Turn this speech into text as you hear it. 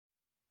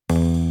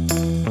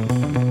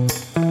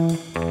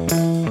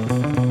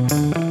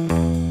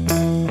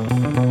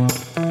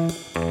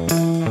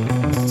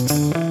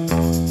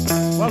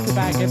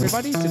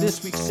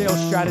this week's Sales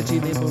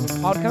Strategy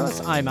Enablement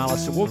Podcast. I'm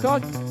Alistair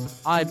Woolcock.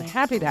 I'm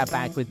happy to have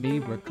back with me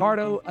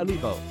Ricardo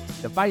Olivo,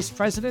 the Vice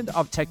President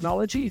of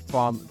Technology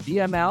from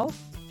VML.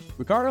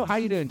 Ricardo, how are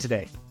you doing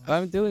today?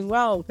 I'm doing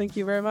well. Thank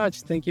you very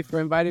much. Thank you for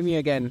inviting me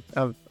again.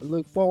 I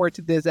look forward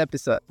to this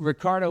episode.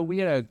 Ricardo, we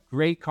had a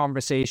great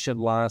conversation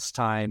last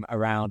time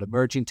around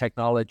emerging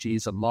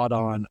technologies, a lot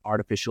on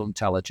artificial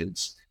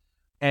intelligence.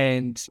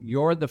 And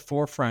you're the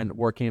forefront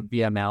working at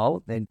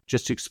VML. And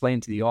just to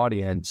explain to the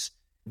audience,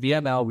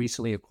 VML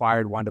recently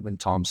acquired Wunderman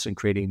Thompson,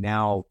 creating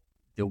now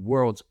the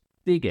world's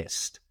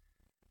biggest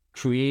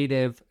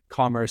creative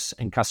commerce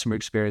and customer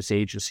experience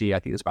agency. I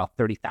think there's about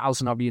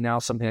 30,000 of you now,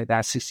 something like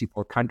that,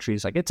 64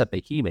 countries. Like, it's a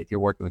behemoth. You're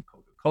working with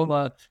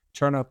Coca-Cola,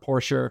 Turner,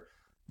 Porsche,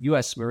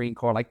 U.S. Marine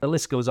Corps, like the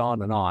list goes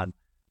on and on.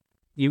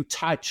 You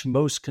touch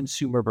most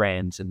consumer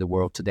brands in the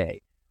world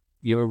today.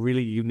 You have a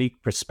really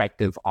unique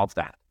perspective of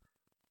that.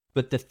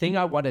 But the thing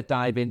I want to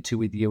dive into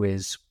with you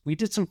is we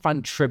did some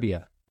fun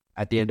trivia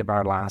at the end of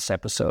our last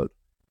episode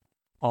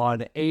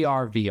on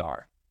AR,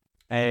 VR.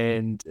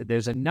 And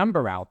there's a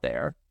number out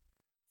there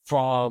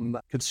from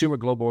Consumer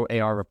Global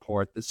AR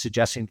Report that's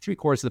suggesting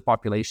 3/4 of the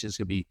population is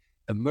going to be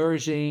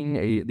emerging,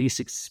 at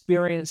least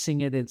experiencing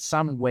it in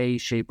some way,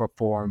 shape, or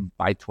form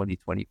by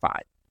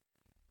 2025.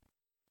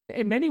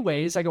 In many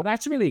ways, I go,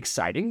 that's really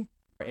exciting.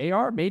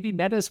 AR, maybe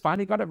Meta's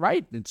finally got it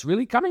right. It's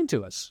really coming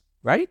to us,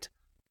 right?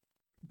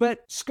 But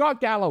Scott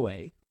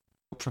Galloway,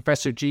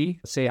 Professor G,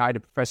 say hi to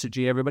Professor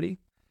G, everybody.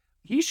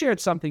 He shared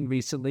something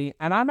recently,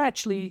 and I'm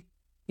actually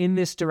in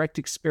this direct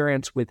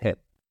experience with him.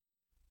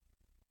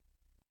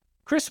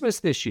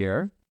 Christmas this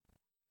year,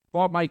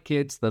 bought my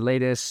kids the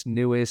latest,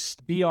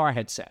 newest VR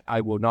headset.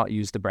 I will not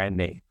use the brand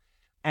name.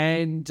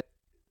 And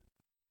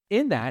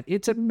in that,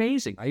 it's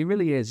amazing. It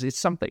really is. It's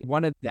something.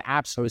 One of the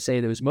apps I would say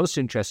that was most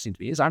interesting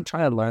to me is I'm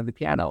trying to learn the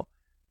piano.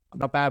 I'm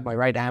not bad with my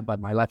right hand, but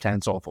my left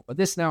hand's awful. But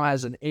this now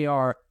has a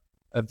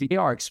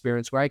VR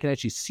experience where I can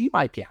actually see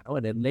my piano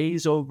and it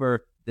lays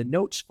over the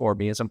notes for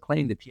me as I'm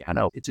playing the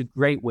piano. It's a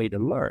great way to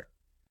learn.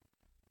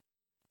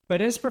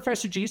 But as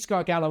Professor G.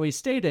 Scott Galloway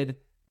stated,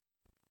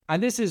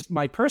 and this is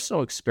my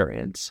personal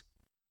experience,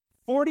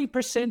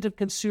 40% of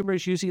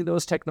consumers using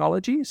those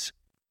technologies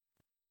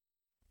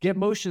get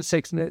motion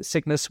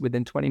sickness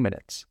within 20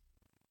 minutes.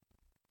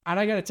 And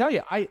I got to tell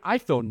you, I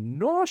feel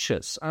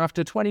nauseous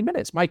after 20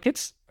 minutes. My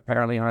kids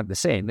apparently aren't the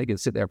same. They can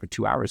sit there for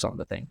 2 hours on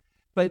the thing.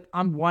 But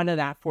I'm one of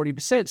that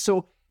 40%.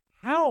 So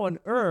how on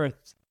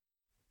earth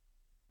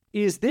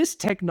is this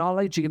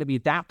technology going to be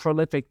that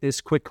prolific this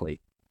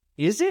quickly?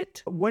 Is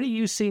it? What are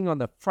you seeing on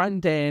the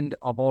front end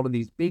of all of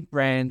these big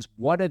brands?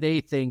 What are they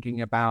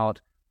thinking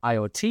about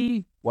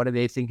IoT? What are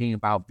they thinking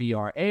about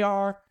VR,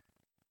 AR?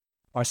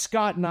 Are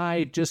Scott and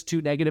I just too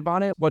negative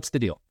on it? What's the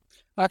deal?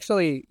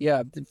 Actually,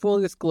 yeah, the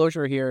full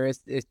disclosure here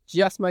is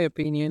just my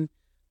opinion,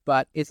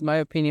 but it's my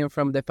opinion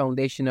from the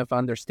foundation of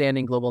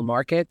understanding global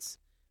markets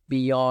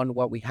beyond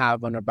what we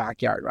have on our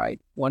backyard, right?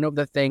 One of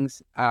the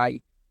things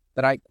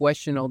that I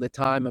question all the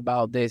time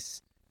about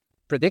these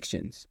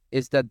predictions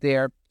is that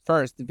they're,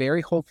 first,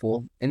 very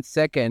hopeful, and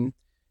second,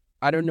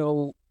 I don't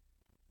know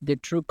the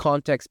true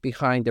context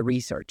behind the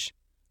research,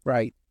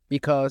 right?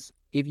 Because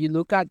if you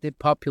look at the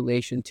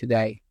population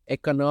today,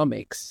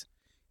 economics,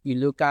 you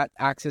look at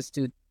access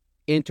to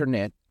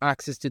internet,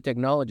 access to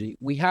technology,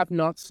 we have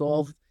not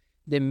solved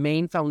the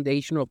main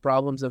foundational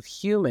problems of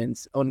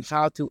humans on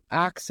how to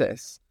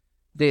access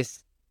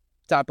this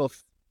type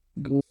of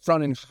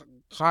front-end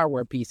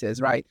hardware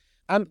pieces, right?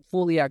 I'm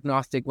fully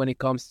agnostic when it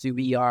comes to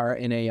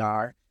VR and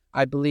AR.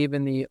 I believe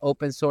in the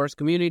open source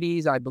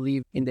communities. I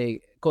believe in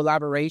the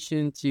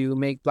collaboration to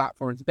make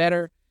platforms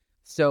better.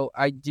 So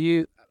I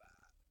do,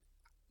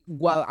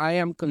 while I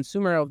am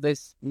consumer of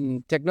this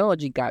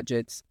technology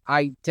gadgets,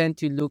 I tend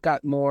to look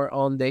at more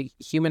on the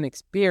human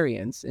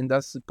experience. And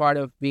that's part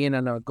of being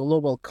in a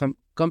global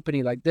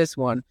company like this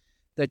one,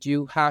 that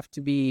you have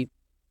to be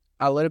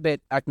a little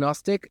bit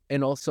agnostic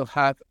and also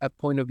have a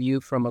point of view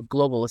from a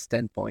global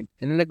standpoint.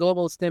 And in a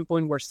global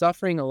standpoint, we're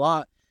suffering a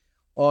lot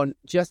on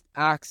just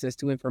access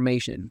to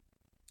information.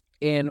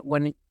 And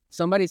when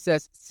somebody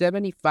says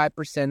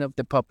 75% of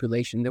the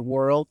population in the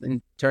world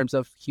in terms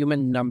of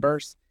human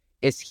numbers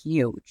is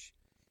huge,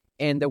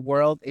 and the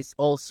world is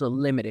also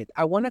limited.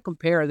 I want to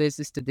compare this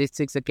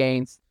statistics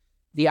against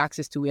the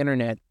access to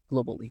internet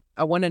globally.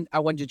 I want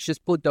to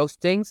just put those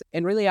things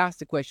and really ask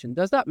the question,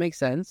 does that make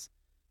sense?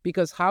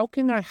 Because how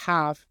can I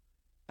have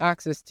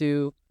access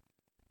to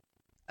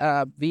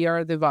a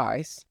VR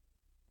device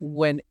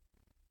when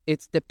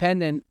it's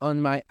dependent on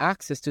my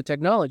access to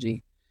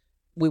technology?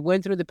 We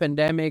went through the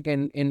pandemic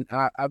and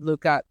I've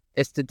looked at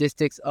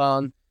statistics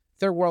on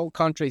third world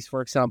countries, for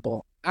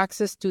example.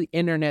 Access to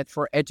internet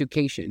for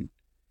education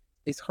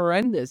is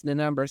horrendous, the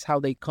numbers,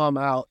 how they come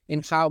out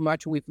and how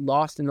much we've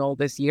lost in all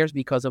these years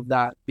because of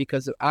that,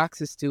 because of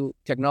access to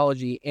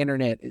technology,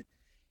 internet.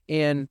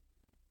 And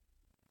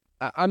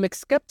I'm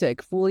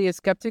fully a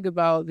skeptic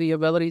about the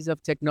abilities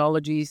of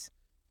technologies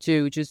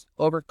to just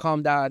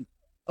overcome that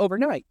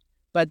overnight.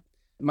 But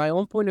my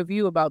own point of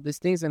view about these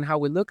things and how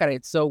we look at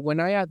it. So when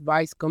I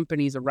advise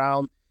companies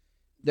around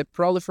the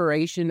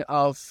proliferation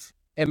of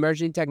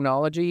emerging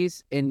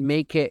technologies and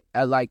make it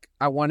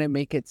I want to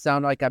make it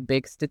sound like a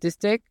big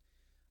statistic.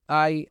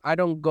 I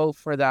don't go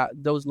for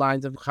those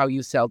lines of how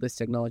you sell this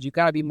technology. You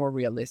got to be more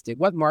realistic.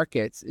 What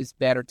markets is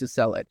better to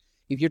sell it?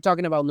 If you're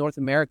talking about North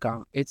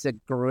America, it's a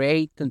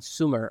great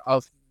consumer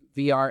of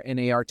VR and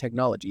AR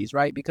technologies,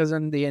 right? Because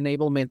of the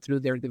enablement through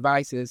their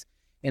devices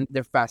and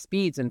their fast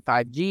speeds and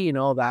 5G and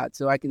all that.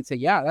 So I can say,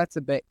 yeah, that's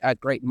a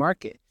great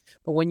market.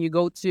 But when you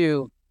go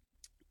to,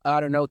 I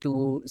don't know,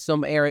 to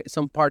some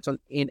parts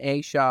in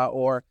Asia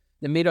or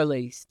the Middle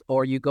East,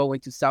 or you go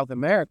into South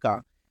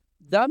America,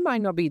 that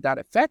might not be that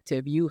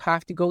effective. You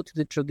have to go to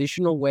the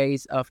traditional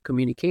ways of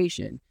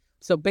communication.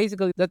 So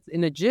basically, that's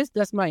in a gist,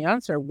 that's my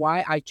answer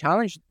why I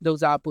challenge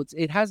those outputs.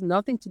 It has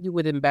nothing to do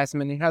with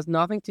investment. It has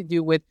nothing to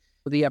do with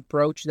the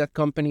approach that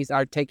companies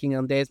are taking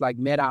on this, like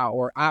Meta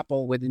or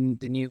Apple with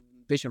the new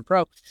Vision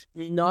Pro.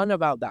 None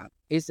about that.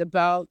 It's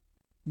about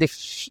the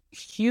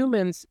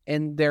humans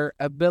and their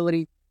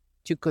ability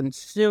to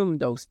consume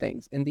those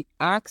things and the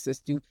access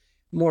to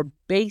more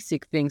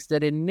basic things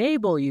that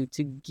enable you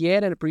to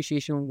get an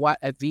appreciation of what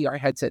a VR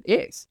headset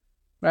is,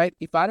 right?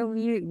 If I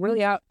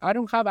don't I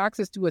don't have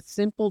access to a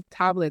simple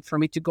tablet for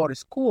me to go to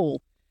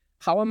school,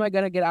 how am I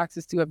going to get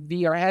access to a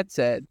VR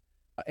headset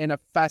and a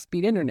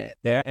fast-speed internet?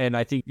 Yeah, and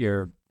I think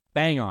you're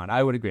bang on.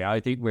 I would agree. I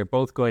think we're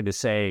both going to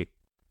say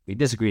we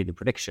disagree in the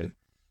prediction.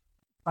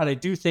 But I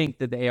do think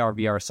that the AR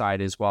VR side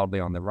is wildly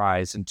on the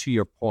rise. And to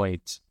your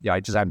point,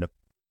 I just had to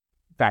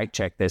fact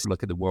check this,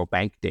 look at the World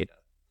Bank data.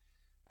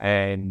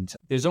 And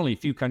there's only a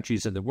few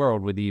countries in the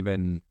world with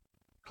even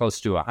close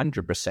to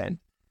 100%.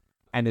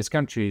 And there's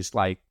countries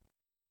like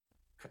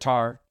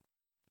Qatar,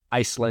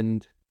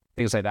 Iceland,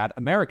 things like that.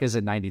 America's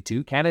at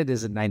 92,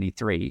 Canada's at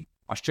 93,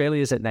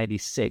 Australia's at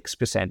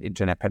 96%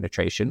 internet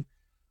penetration.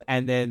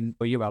 And then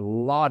you have a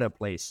lot of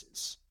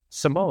places.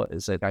 Samoa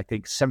is at, I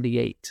think,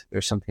 78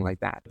 or something like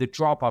that. The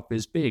drop-off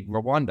is big.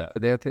 Rwanda,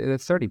 they're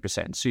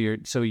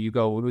 30%. So you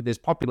go, there's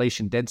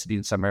population density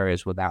in some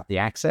areas without the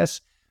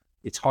access.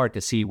 It's hard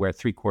to see where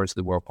 3/4 of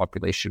the world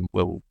population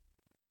will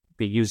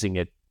be using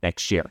it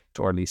next year,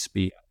 or at least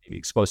be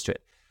exposed to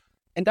it.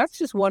 And that's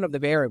just one of the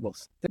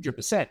variables.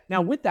 100%.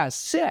 Now, with that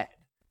said,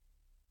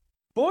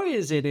 boy,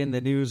 is it in the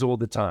news all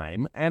the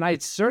time. And I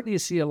certainly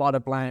see a lot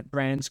of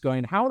brands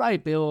going, how do I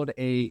build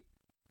a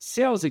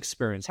sales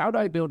experience? How do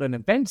I build an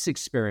events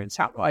experience?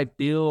 How do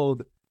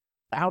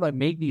I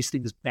make these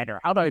things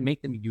better? How do I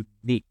make them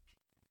unique?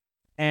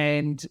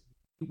 And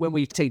when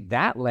we take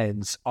that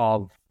lens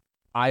of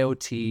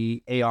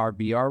IoT, AR,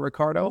 VR,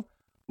 Ricardo,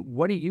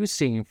 what are you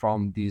seeing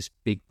from these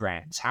big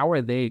brands? How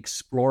are they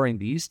exploring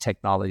these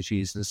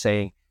technologies and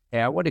saying, hey,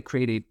 I want to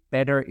create a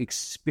better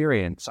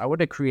experience. I want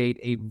to create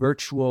a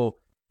virtual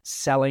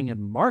selling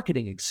and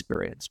marketing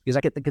experience because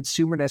I get the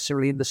consumer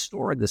necessarily in the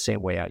store in the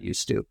same way I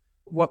used to.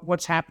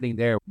 What's happening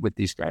there with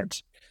these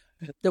brands?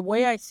 The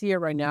way I see it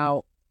right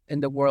now in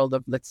the world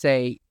of, let's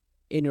say,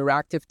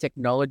 interactive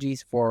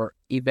technologies for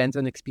events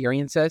and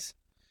experiences,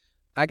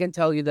 I can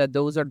tell you that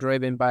those are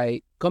driven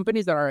by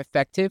companies that are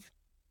effective.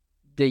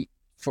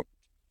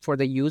 For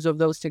the use of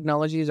those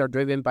technologies are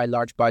driven by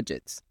large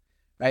budgets,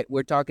 right?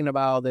 We're talking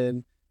about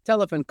the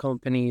telephone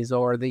companies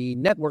or the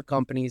network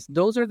companies.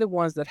 Those are the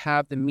ones that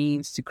have the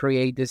means to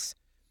create this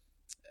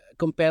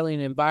compelling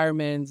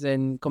environments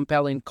and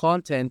compelling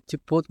content to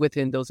put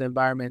within those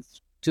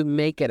environments to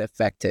make it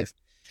effective.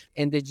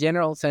 In the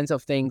general sense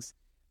of things,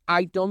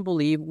 I don't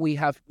believe we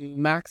have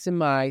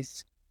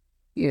maximized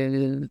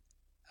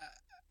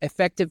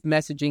effective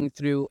messaging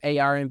through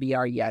AR and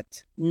VR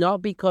yet.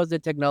 Not because the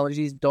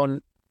technologies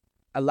don't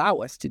allow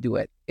us to do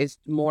it. It's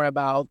more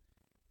about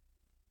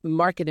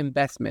market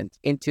investment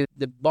into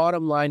the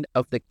bottom line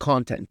of the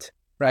content,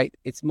 right?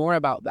 It's more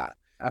about that.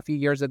 A few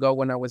years ago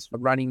when I was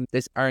running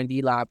this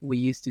R&D lab, we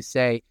used to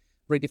say,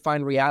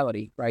 redefine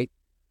reality, right?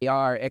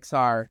 AR,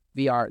 XR,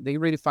 VR, they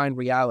redefine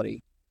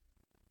reality.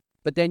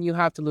 But then you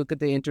have to look at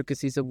the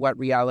intricacies of what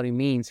reality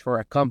means for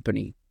a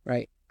company,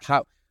 right?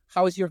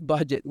 How is your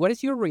budget? What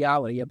is your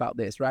reality about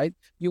this, right?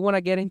 You want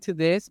to get into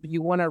this, but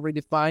you want to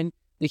redefine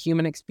the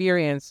human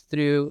experience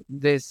through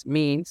this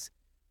means,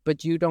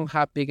 but you don't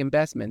have big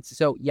investments.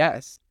 So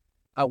yes,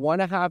 I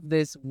want to have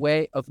this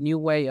new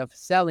way of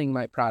selling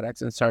my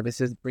products and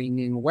services,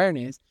 bringing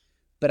awareness,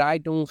 but I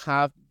don't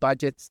have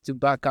budgets to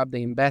back up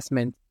the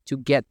investment to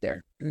get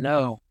there.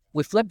 No,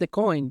 we flip the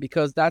coin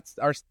because that's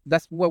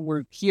what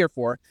we're here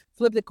for.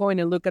 Flip the coin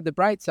and look at the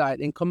bright side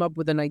and come up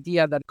with an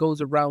idea that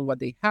goes around what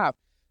they have.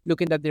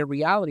 Looking at their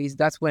realities,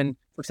 that's when,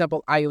 for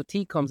example,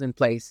 IoT comes in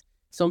place.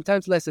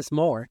 Sometimes less is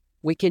more.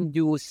 We can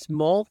do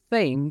small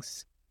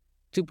things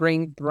to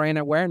bring brand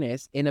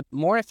awareness in a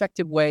more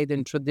effective way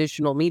than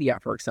traditional media,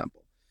 for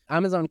example.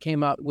 Amazon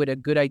came out with a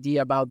good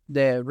idea about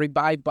the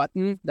rebuy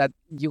button, that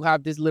you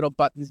have these little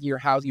buttons in your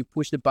house, you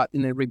push the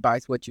button and it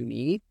rebuys what you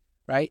need,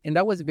 right? And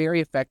that was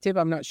very effective.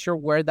 I'm not sure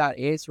where that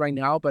is right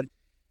now, but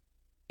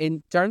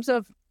in terms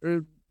of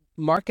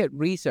market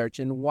research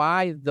and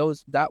why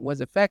that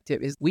was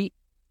effective is we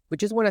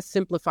just want to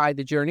simplify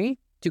the journey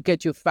to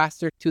get you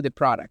faster to the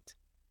product.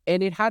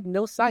 And it had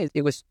no science.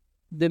 It was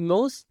the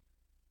most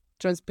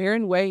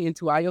transparent way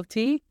into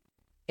IoT,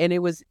 and it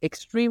was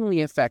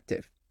extremely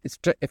effective. It's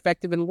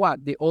effective in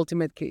what? The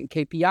ultimate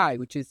KPI,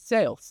 which is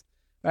sales,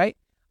 right?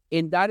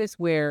 And that is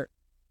where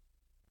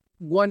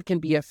one can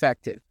be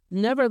effective.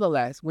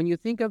 Nevertheless, when you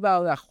think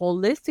about a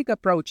holistic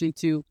approach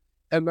into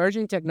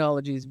emerging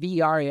technologies,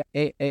 VR,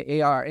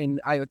 AR,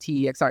 and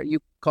IoT, XR, you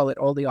call it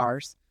all the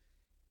R's.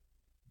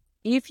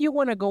 If you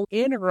want to go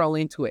integral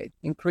into it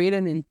and create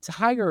an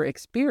entire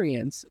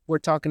experience, we're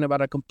talking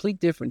about a complete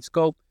different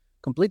scope,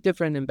 complete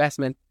different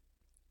investment.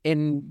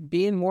 And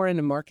being more in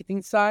the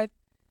marketing side,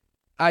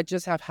 I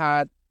just have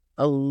had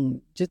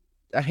just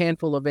a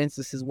handful of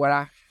instances where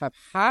I have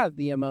had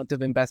the amount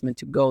of investment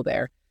to go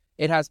there.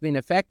 It has been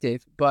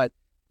effective, but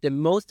the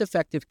most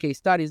effective case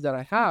studies that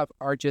I have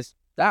are just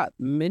that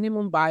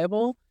minimum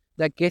viable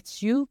that gets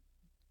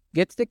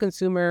the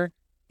consumer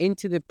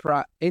into the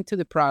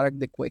product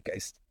the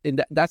quickest.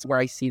 And that's where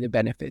I see the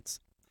benefits.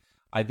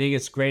 I think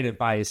it's great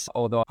advice,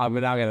 although I'm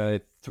now going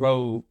to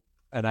throw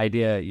an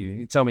idea.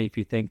 You tell me if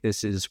you think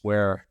this is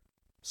where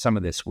some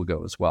of this will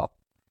go as well.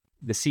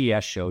 The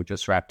CES show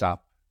just wrapped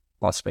up,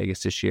 Las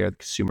Vegas this year, the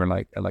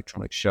Consumer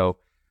Electronics Show,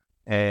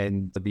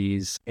 and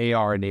these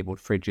AR-enabled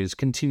fridges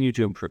continue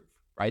to improve,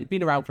 right? It's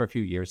been around for a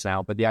few years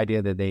now, but the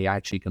idea that they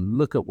actually can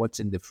look at what's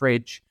in the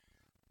fridge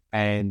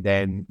and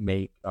then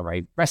make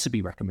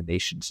recipe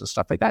recommendations and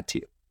stuff like that to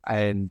you.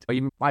 And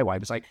even my wife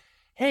was like,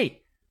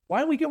 hey, why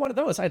don't we get one of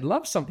those? I'd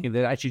love something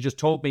that actually just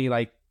told me,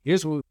 like,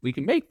 here's what we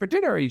can make for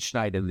dinner each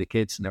night, and the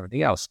kids and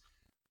everything else.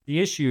 The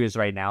issue is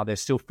right now, they're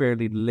still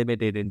fairly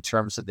limited in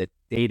terms of the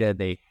data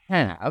they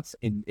have,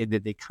 in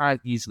that they can't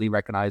easily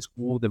recognize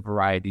all the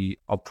variety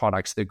of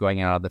products that are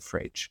going out of the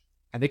fridge.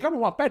 And they come a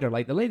lot better.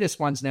 Like the latest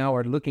ones now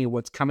are looking at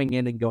what's coming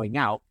in and going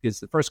out, because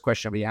the first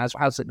question we ask,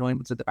 how's it knowing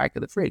what's at the back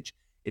of the fridge?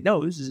 It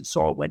knows, it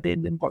saw what went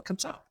in and what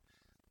comes out.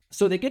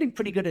 So they're getting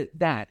pretty good at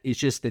that. It's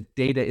just the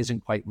data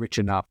isn't quite rich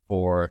enough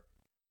for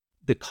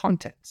the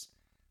contents.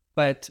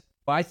 But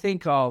I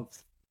think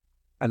of,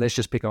 and let's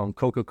just pick on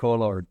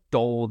Coca-Cola or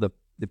Dole, the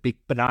big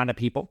banana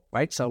people,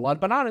 right? So a lot of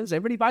bananas,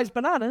 everybody buys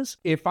bananas.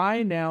 If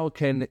I now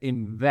can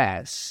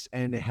invest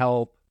and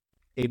help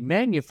a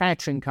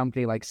manufacturing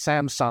company like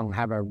Samsung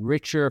have a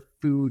richer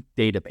food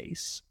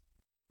database,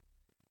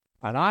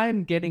 and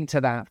I'm getting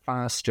to that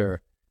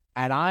faster,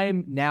 and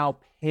I'm now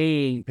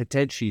paying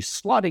potentially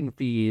slotting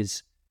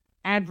fees,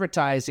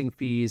 advertising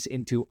fees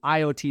into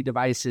IoT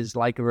devices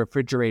like a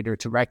refrigerator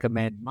to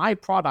recommend my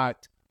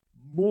product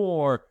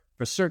more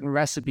for certain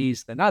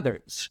recipes than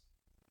others,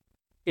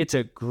 it's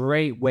a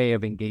great way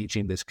of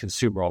engaging this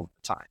consumer all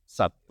the time.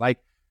 So, like,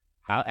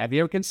 have you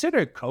ever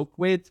considered Coke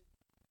with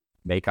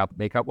make up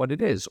what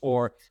it is?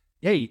 Or,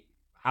 hey,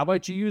 how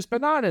about you use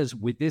bananas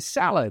with this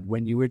salad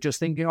when you were just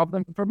thinking of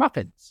them for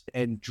muffins?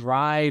 And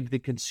drive the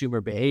consumer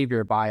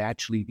behavior by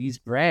actually these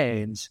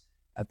brands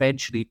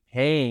eventually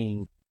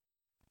paying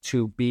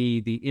to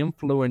be the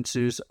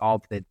influencers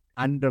of the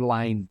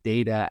underlying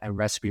data and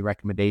recipe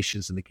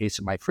recommendations, in the case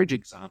of my fridge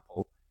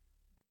example,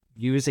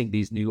 using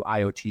these new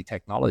IoT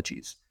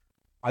technologies.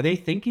 Are they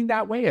thinking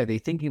that way? Are they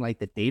thinking like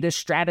the data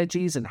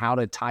strategies and how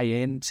to tie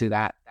into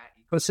that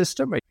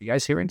ecosystem? Are you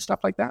guys hearing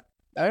stuff like that?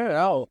 I don't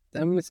know.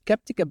 I'm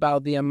skeptic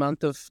about the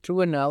amount of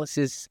true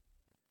analysis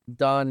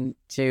done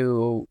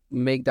to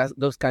make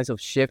those kinds of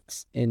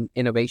shifts in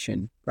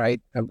innovation, right?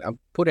 I'm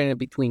putting it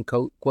between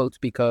quotes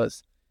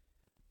because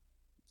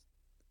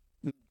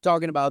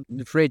talking about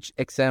the fridge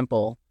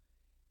example,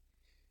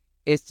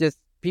 it's just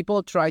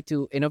people try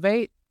to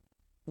innovate,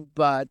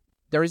 but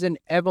there is an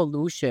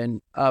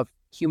evolution of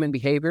human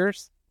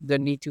behaviors that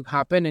need to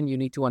happen, and you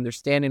need to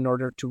understand in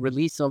order to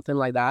release something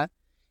like that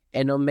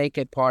and not make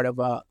it part of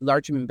a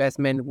large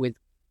investment with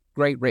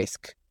great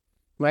risk,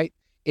 right?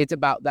 It's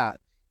about that.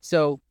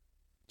 So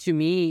to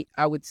me,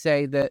 I would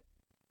say that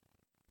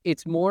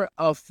it's more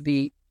of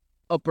the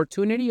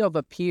opportunity of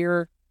a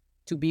peer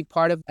to be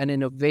part of an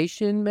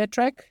innovation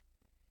metric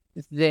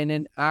than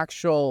an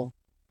actual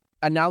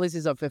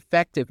analysis of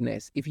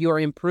effectiveness. If you are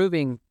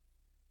improving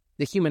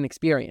the human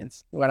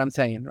experience, what I'm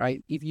saying,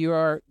 right? If you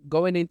are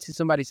going into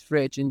somebody's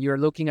fridge and you're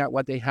looking at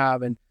what they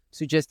have and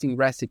suggesting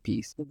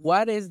recipes,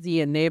 what is the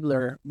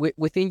enabler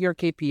within your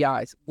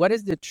KPIs? What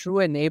is the true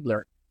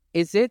enabler?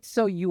 Is it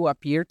so you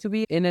appear to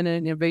be in an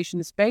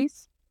innovation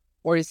space,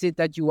 or is it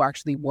that you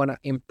actually want to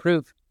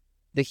improve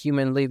the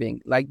human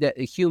living, like the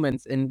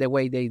humans in the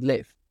way they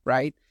live,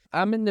 right?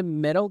 I'm in the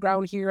middle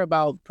ground here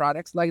about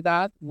products like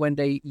that when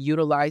they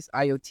utilize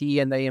IoT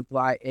and they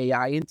apply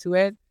AI into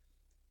it,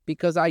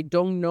 because I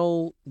don't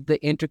know the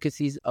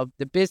intricacies of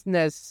the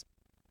business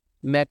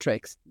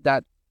metrics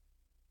that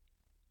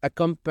a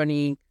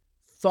company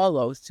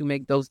follows to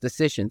make those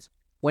decisions.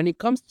 When it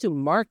comes to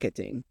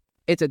marketing,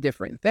 it's a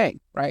different thing,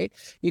 right?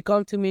 You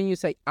come to me and you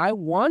say, I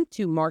want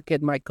to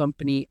market my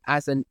company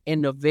as an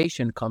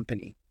innovation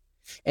company.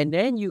 And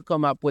then you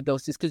come up with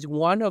those, because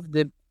one of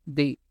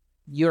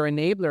your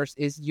enablers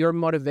is your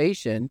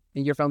motivation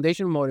and your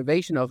foundational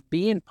motivation of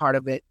being part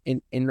of it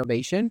in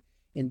innovation.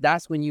 And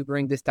that's when you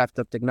bring this type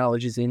of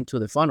technologies into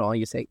the funnel and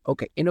you say,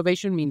 okay,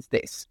 innovation means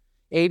this.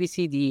 A, B,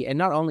 C, D, and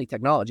not only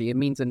technology, it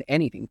means in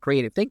anything,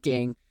 creative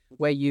thinking,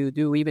 where you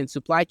do even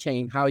supply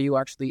chain, how you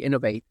actually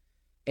innovate.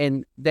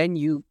 And then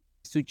you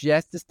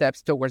suggest the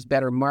steps towards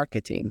better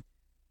marketing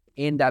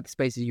in that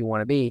spaces you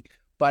want to be.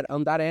 But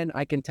on that end,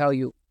 I can tell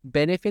you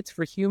benefits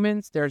for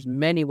humans, there's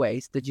many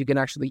ways that you can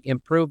actually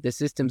improve the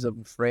systems of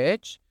a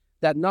fridge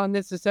that not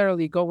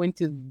necessarily go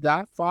into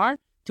that far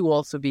to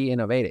also be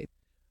innovative.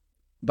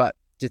 But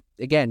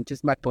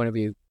just my point of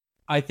view.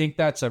 I think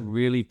that's a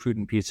really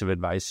prudent piece of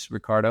advice,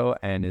 Ricardo.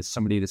 And as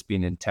somebody that's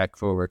been in tech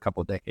for over a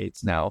couple of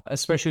decades now,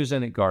 especially as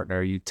in at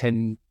Gartner, you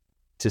tend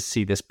to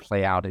see this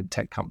play out in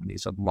tech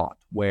companies a lot,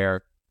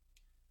 where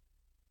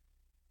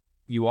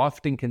you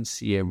often can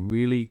see a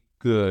really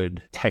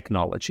good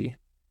technology,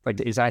 like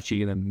is actually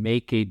going to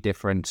make a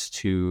difference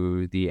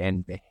to the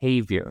end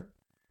behavior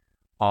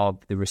of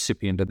the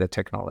recipient of the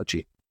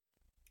technology.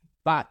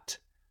 But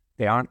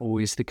they aren't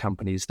always the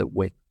companies that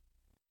win.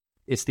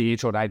 It's the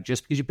age-old idea,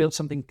 just because you build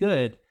something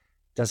good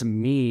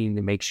doesn't mean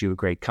it makes you a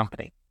great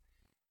company.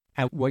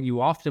 And what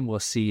you often will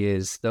see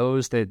is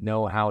those that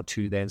know how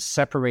to then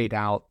separate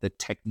out the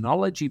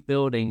technology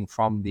building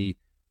from the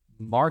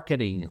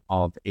marketing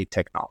of a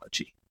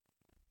technology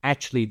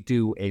actually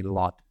do a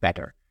lot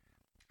better.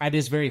 And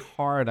it's very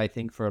hard, I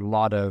think, for a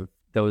lot of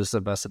those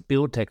of us that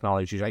build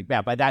technologies. Like,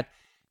 yeah, by that,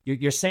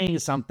 you're saying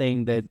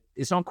something that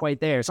is not quite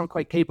there. It's not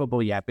quite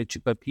capable yet,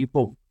 but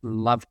people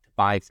love to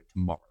buy for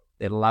tomorrow.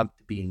 They love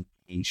to be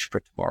engaged for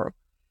tomorrow.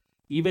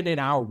 Even in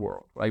our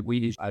world, like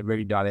we at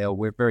Ready.io,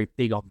 we're very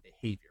big on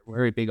behavior. We're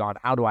very big on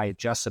how do I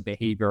adjust the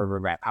behavior of a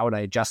rep? How do I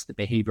adjust the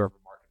behavior of a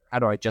marketer? How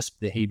do I adjust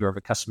the behavior of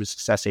a customer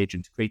success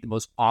agent to create the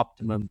most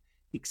optimum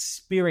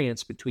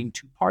experience between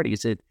two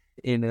parties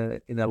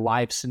in a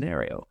live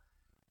scenario?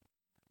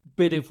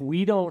 But if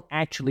we don't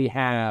actually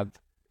have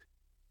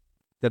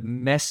the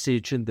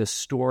message and the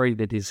story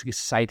that is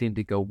exciting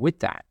to go with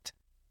that,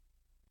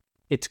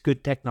 it's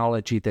good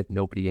technology that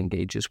nobody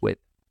engages with.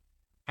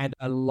 And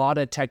a lot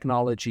of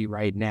technology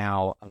right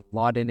now, a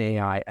lot in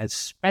AI,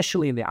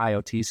 especially in the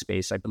IoT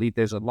space, I believe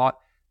there's a lot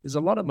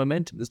of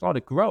momentum, there's a lot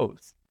of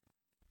growth.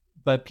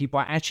 But people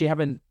actually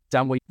haven't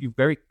done what you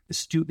very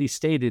astutely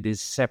stated,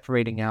 is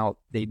separating out.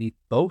 They need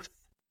both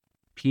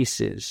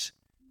pieces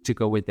to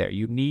go with there.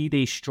 You need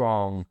a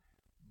strong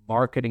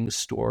marketing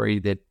story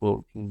that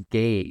will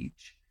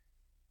engage,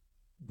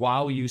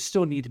 while you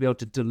still need to be able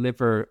to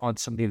deliver on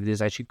something that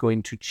is actually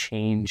going to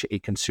change a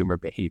consumer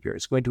behavior.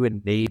 It's going to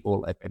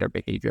enable a better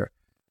behavior.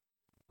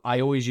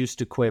 I always used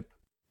to quip,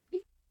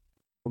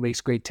 what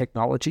makes great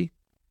technology?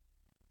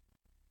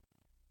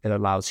 It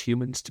allows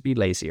humans to be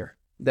lazier.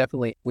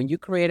 Definitely. When you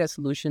create a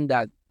solution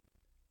that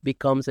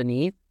becomes a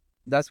need,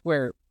 that's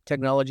where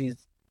technologies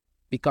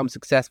become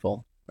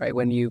successful, right?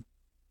 When you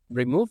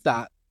remove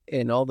that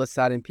and all of a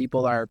sudden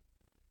people are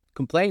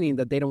complaining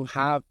that they don't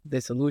have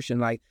the solution,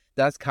 like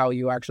that's how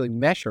you actually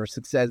measure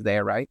success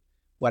there, right?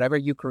 Whatever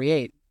you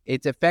create,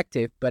 it's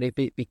effective, but if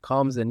it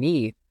becomes a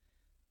need,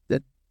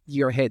 that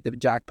you're hit the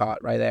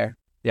jackpot right there.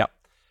 Yeah.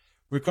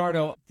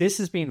 Ricardo, this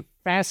has been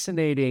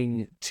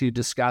fascinating to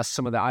discuss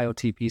some of the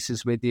IoT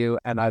pieces with you.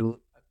 And I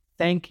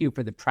thank you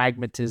for the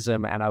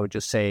pragmatism. And I would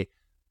just say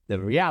the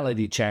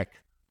reality check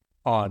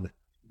on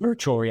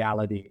virtual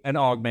reality and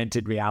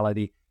augmented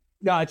reality.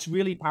 No, it's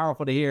really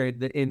powerful to hear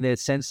in the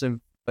sense of,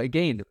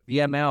 again,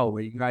 VML,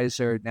 where you guys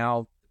are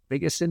now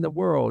biggest in the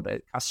world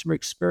at customer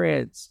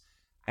experience,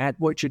 at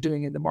what you're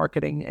doing in the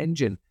marketing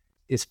engine.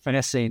 It's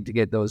fascinating to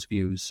get those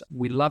views.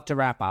 We love to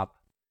wrap up,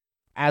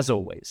 as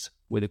always,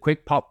 with a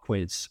quick pop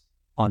quiz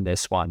on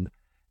this one.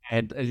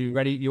 And are you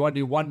ready? You want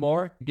to do one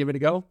more? Give it a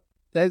go?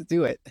 Let's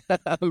do it.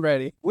 I'm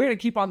ready. We're going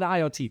to keep on the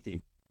IoT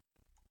theme.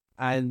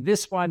 And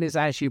this one is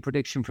actually a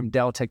prediction from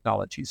Dell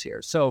Technologies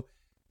here. So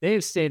they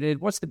have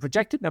stated, what's the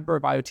projected number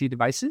of IoT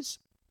devices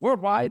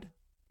worldwide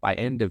by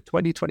end of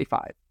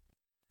 2025?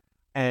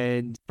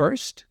 And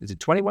first, is it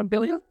 21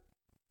 billion?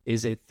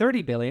 Is it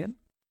 30 billion?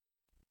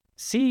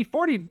 C,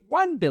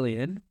 41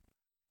 billion?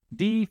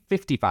 D,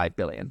 55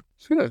 billion?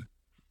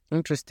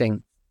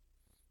 Interesting.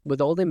 With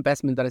all the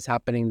investment that is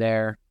happening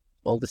there,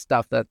 all the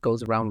stuff that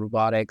goes around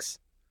robotics,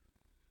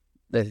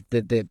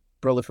 the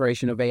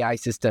proliferation of AI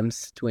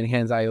systems to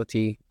enhance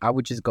IoT, I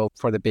would just go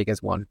for the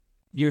biggest one.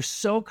 You're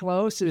so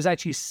close. It was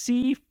actually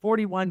C,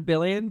 41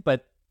 billion,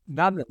 but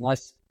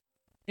nonetheless,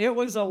 it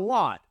was a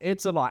lot.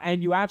 It's a lot.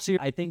 And you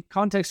absolutely, I think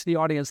context to the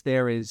audience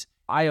there is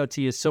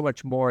IoT is so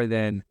much more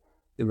than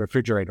the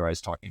refrigerator I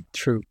was talking about.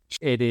 True.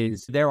 It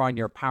is, they're on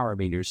your power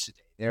meters today.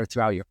 They're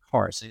throughout your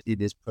cars.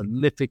 It is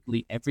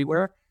prolifically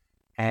everywhere.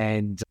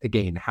 And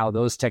again, how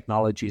those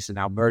technologies are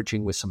now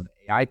merging with some of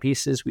the AI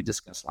pieces we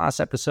discussed last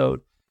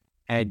episode,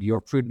 and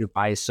your prudent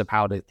advice of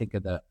how to think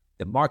of the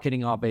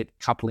marketing of it,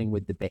 coupling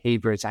with the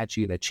behavior it's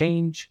actually going to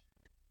change.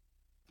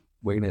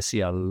 We're going to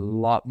see a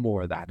lot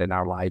more of that in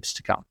our lives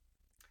to come.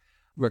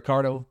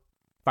 Ricardo,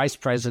 Vice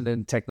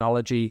President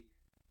Technology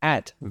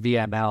at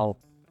VML,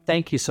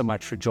 Thank you so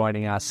much for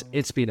joining us.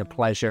 It's been a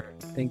pleasure.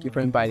 Thank you for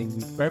inviting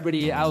me. For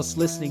everybody else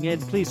listening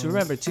in, please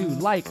remember to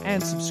like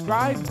and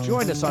subscribe.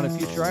 Join us on a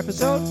future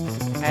episode,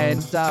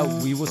 and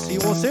we will see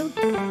you all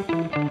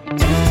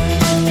soon.